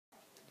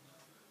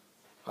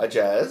Hi,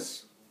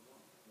 Jazz.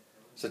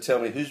 So tell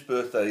me, whose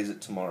birthday is it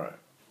tomorrow?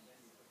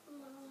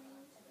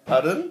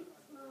 Pardon?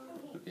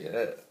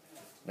 Yeah.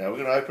 Now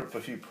we're going to open up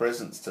a few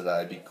presents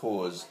today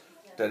because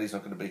Daddy's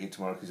not going to be here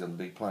tomorrow because he's on the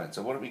big plane.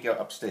 So why don't we go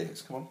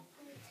upstairs? Come on.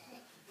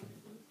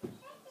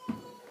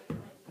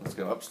 Let's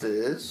go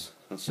upstairs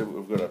and see what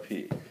we've got up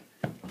here.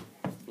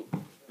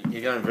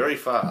 You're going very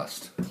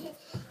fast.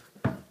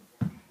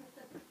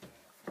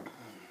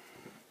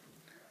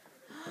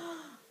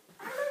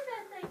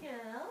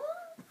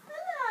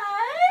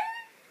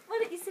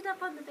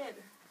 Up on the bed.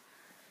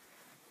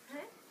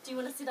 Okay. Do you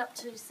want to sit up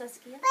too,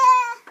 Saskia?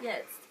 Yeah,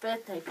 it's the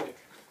birthday bed.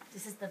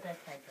 This is the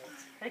birthday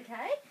bed.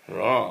 Okay?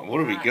 Right, what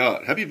have we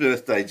got? Happy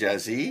birthday,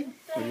 Jazzy.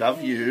 We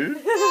love you.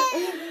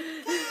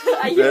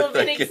 Are you a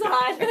bit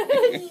excited?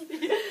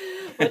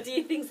 What do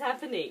you think's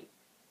happening?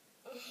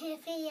 We'd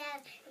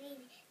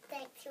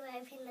like to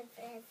open the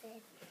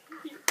present.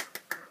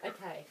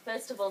 Okay,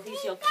 first of all,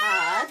 here's your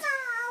card.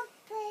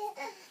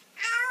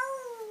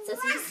 So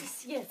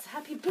it's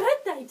happy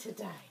birthday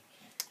today.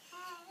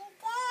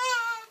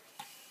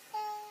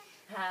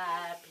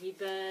 Happy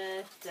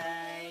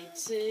birthday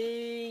to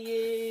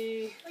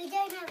you. We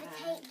don't have a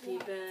cake Happy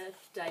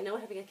birthday. No, we're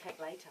having a cake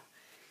later.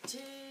 To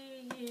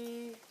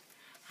you.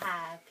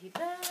 Happy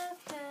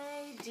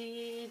birthday,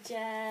 dear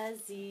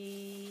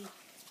Jazzy.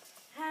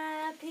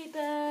 Happy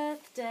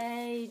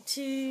birthday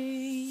to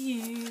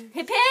you.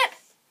 Hip hip!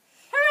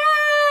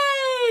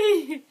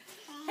 Hooray! Hip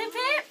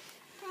hip!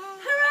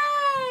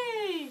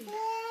 Hooray! Do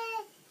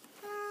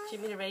you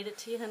want me to read it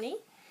to you, honey?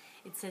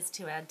 It says,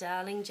 to our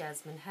darling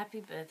Jasmine, happy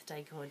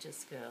birthday,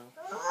 gorgeous girl.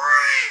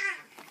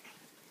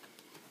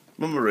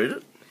 Mama, read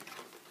it.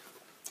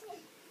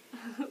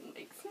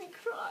 Makes me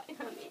cry,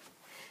 honey.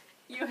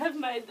 You have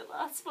made the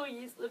last 4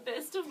 years the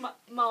best of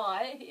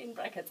my, in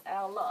brackets,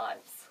 our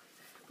lives.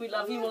 We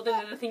love you more than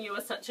anything. You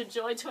are such a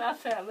joy to our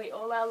family.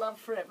 All our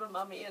love forever,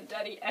 Mummy and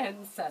Daddy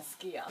and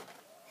Saskia.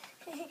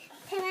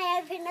 Can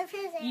I open the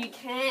present? You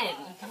can.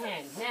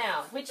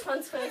 Now, which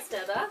one's first,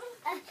 Dada?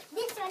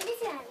 This one. Do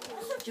you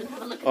want to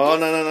have a look at Oh,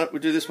 this? no.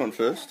 We'll do this one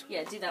first.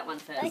 Yeah, do that one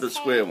first. The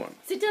square one.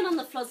 Sit down on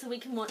the floor so we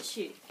can watch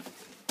you.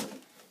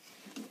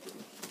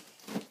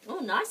 Oh,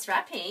 nice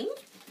wrapping.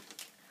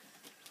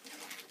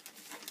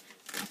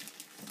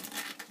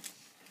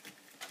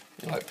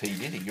 You're like P.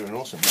 Diddy. You're an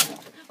awesome man.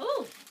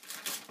 Oh.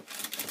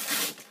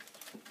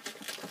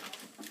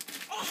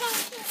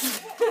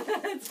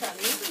 It's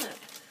funny, isn't it?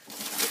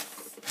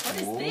 What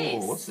is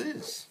this? What's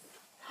this?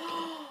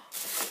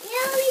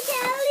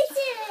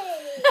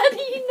 How do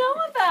you know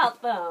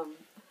about them?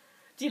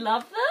 Do you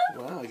love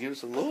them? Wow, give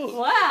us a look.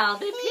 Wow,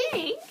 they're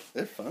pink.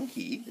 They're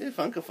funky. They're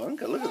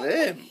funka. Look at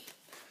them.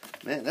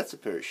 Man, that's a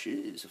pair of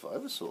shoes if I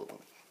ever saw them.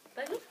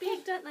 They look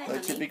big, don't they, Are they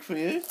honey? too big for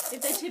you?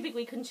 If they're too big,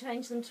 we can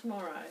change them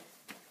tomorrow.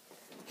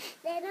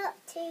 They're not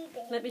too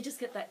big. Let me just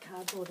get that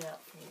cardboard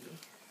out for you.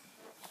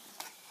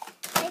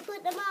 I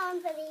put them on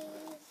for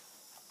these.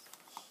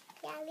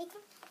 Yeah, we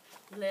can.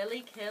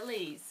 Lily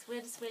Kelly's.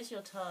 Where's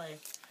your toe?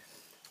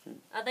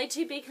 Are they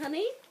too big,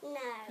 honey? No.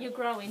 You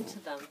grow into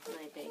them,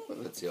 maybe. Well,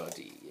 that's the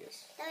idea,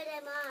 yes. So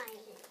they're mine.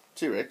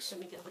 T-Rex.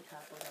 Let me get the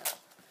cardboard out.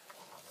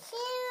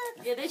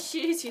 Shoot. Yeah, they're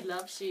shoes. You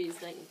love shoes,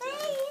 don't you?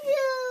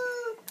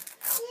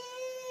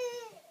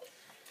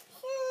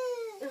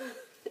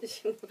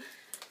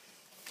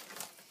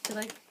 Did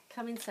I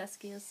come in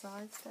Saskia's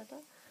size,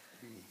 Dada?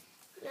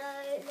 No,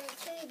 they're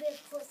too big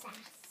for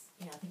Sass.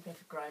 Yeah, I think they're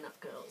for grown-up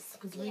girls.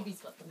 Because Ruby's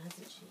got them,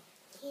 hasn't she?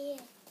 Yeah.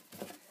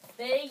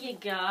 There you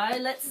go.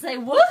 Let's say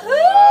woohoo! Wow. Can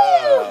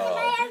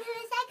I open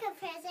the second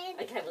present?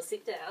 Okay, we'll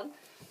sit down.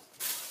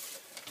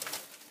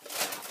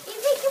 You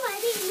think you might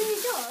need a new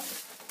dog?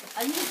 A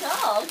new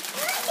dog?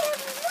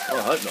 Well,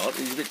 I hope not.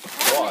 He's a bit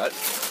quiet.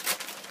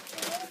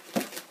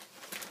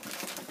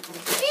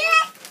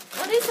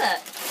 What is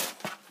it?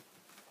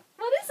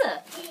 What is it?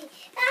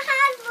 A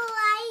hat for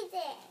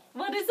riding.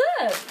 What is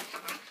it?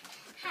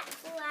 Hat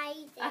for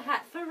riding. A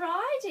hat for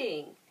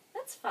riding.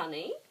 That's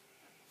funny.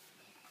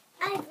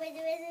 I put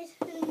it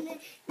with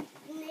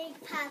a new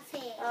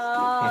puppy.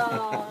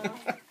 Oh.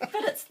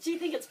 But do you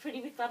think it's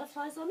pretty with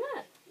butterflies on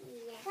it?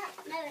 Yeah.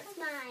 No, it's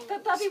mine.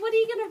 But Bubby, what are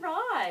you going to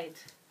ride?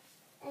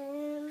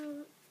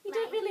 You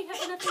don't My- really have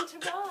anything to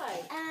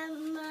ride.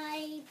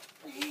 My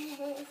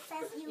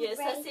Sassy Yeah,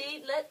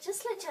 Sassy,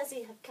 just let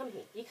Jazzy come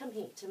here. You come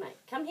here to me.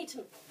 Come here to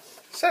me.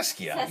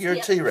 Saskia, you're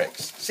a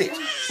T-Rex. Sit.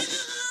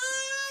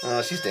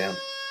 Oh, she's down.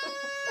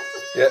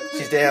 Yep,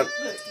 she's down.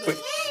 Quick.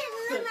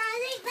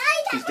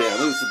 She's down.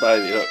 Look at the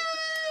baby. Look.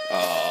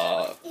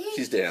 Oh,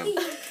 she's down.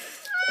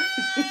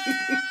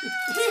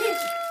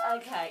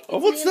 Okay. Oh,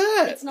 what's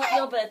that? It's not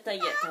your birthday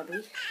yet,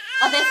 Bubby.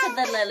 Oh, they're for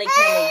the Lily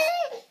Kellys.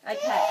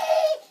 Okay.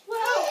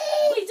 Well,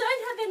 we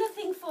don't have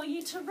anything for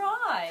you to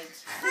ride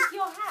with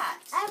your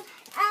hat.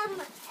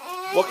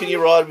 What can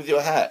you ride with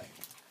your hat?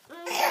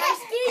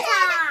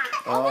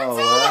 Oh,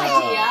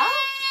 wow.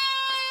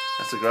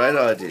 That's a great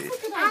idea.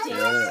 Good idea.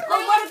 Yeah.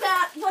 Well,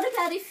 what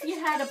about if you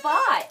had a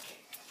bike?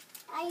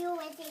 I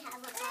already have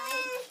a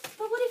bike.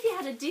 But what if you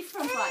had a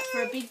different bike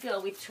for a big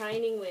girl with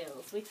training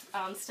wheels, with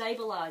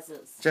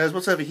stabilisers? Jazz,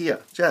 what's over here?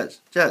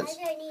 Jazz. I don't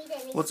need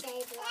any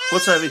stabilizers.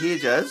 What's over here,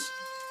 Jazz?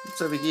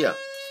 What's over here?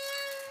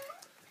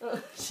 Oh,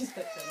 she's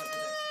got so much.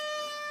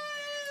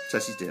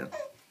 Jassie's down.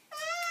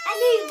 A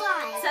new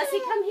bike. Sassy,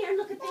 come here and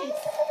look at this.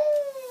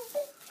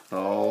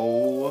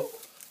 Oh,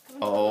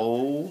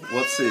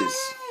 what's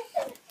this?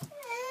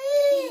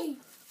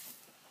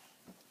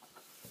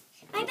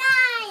 My bike.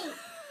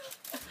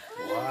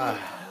 Wow.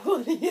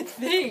 What do you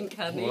think,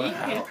 honey?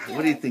 Wow.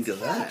 What do you think of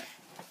that?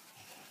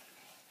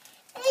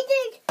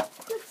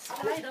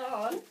 Straight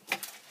on.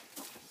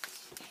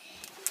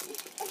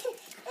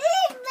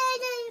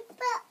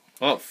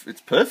 Oh, it's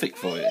perfect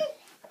for you.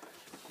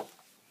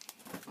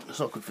 It's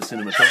not good for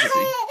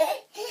cinematography.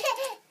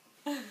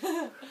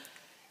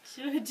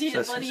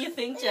 What do you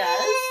think, Jazz?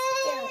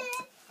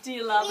 Do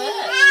you love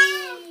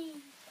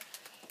it?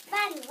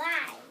 Fun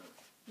ride.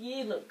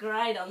 You look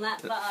great on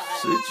that bike.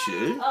 Suits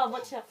you. Oh,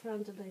 watch out for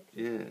underneath.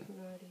 Yeah.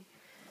 Alrighty.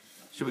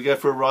 Should we go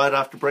for a ride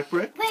after break?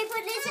 Wait, put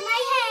this in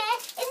my hair.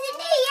 It's a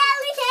new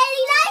yellow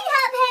teddy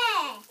light-up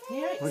hair.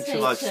 Hair I think she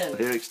likes extension.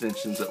 hair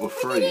extensions that were Look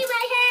at free. my hair.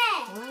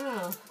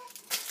 Wow.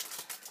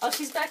 Oh,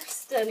 she's back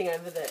standing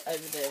over there.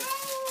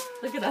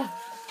 Look at her.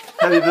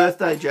 Happy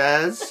birthday,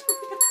 Jazz.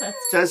 That's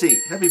Jazzy,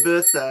 happy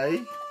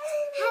birthday.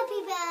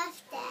 Happy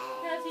birthday.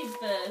 Happy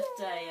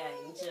birthday,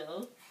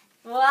 Angel.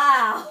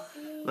 Wow.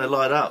 They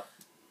light up.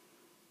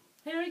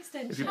 Hair If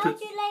extension. you How put,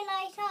 do they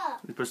light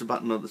up? you press a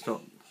button on the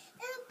top.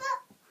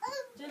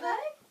 Do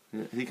they?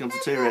 Yeah, here comes the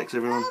T-Rex,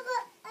 everyone.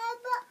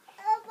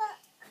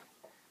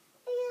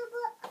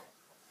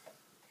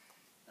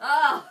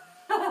 Oh.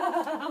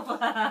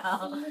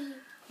 Wow.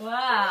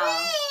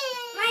 Wow.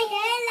 My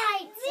hair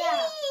lights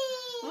up.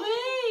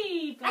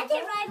 Whee! I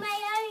can ride my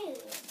own.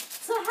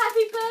 So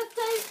happy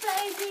birthday,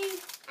 baby.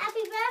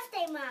 Happy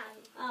birthday, Mum.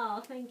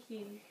 Oh, thank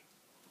you.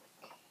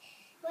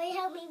 Will you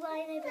help me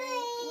ride my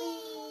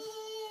bike?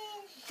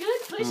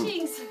 Good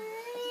pushings.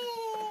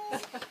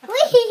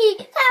 Wee!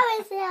 That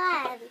was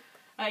fun.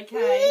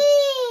 Okay.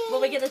 Well,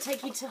 we're going to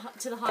take you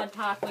to the Hyde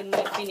Park when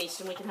we're finished,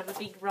 and we can have a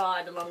big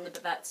ride along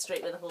that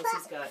street where the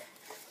horses go.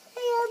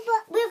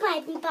 We'll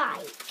ride my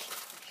bike.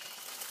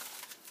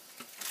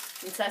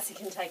 And Sassy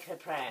can take her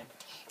pram.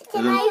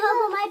 Can I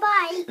hop on my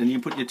bike? And you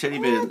put your teddy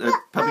bear,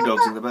 puppy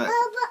dogs in the back.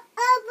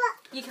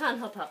 You can't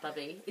hop up,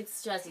 Bubby.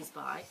 It's Jassie's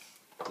bike.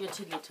 You're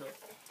too little.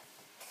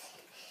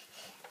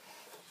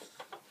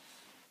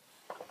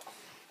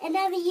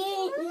 Another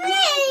you.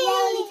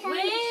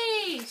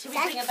 Whee! Should we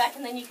bring her back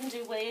and then you can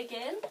do wee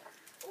again?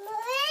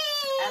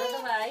 Out of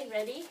the way.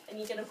 Ready? And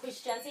you're going to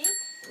push Jassie.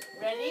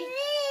 Ready?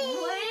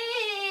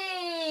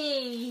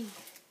 Whee!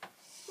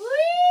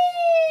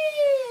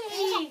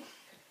 Whee!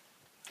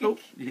 Oh,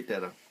 you hit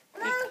that up.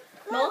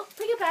 More?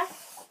 Bring it back.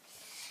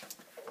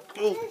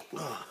 Oh.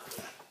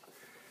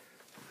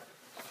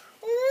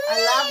 I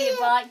love your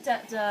bike,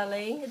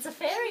 darling. It's a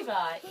fairy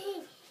bike.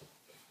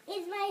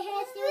 Is my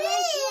hair still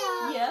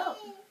like Yep.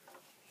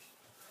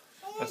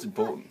 That's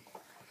important.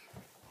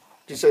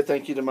 Did you say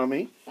thank you to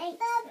Mummy?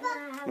 Thanks.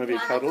 Maybe a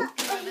cuddle? Have a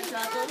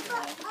double.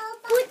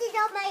 Put it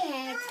on my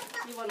head.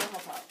 You want to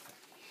hop up?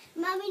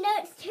 Mummy, no,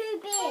 it's too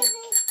big.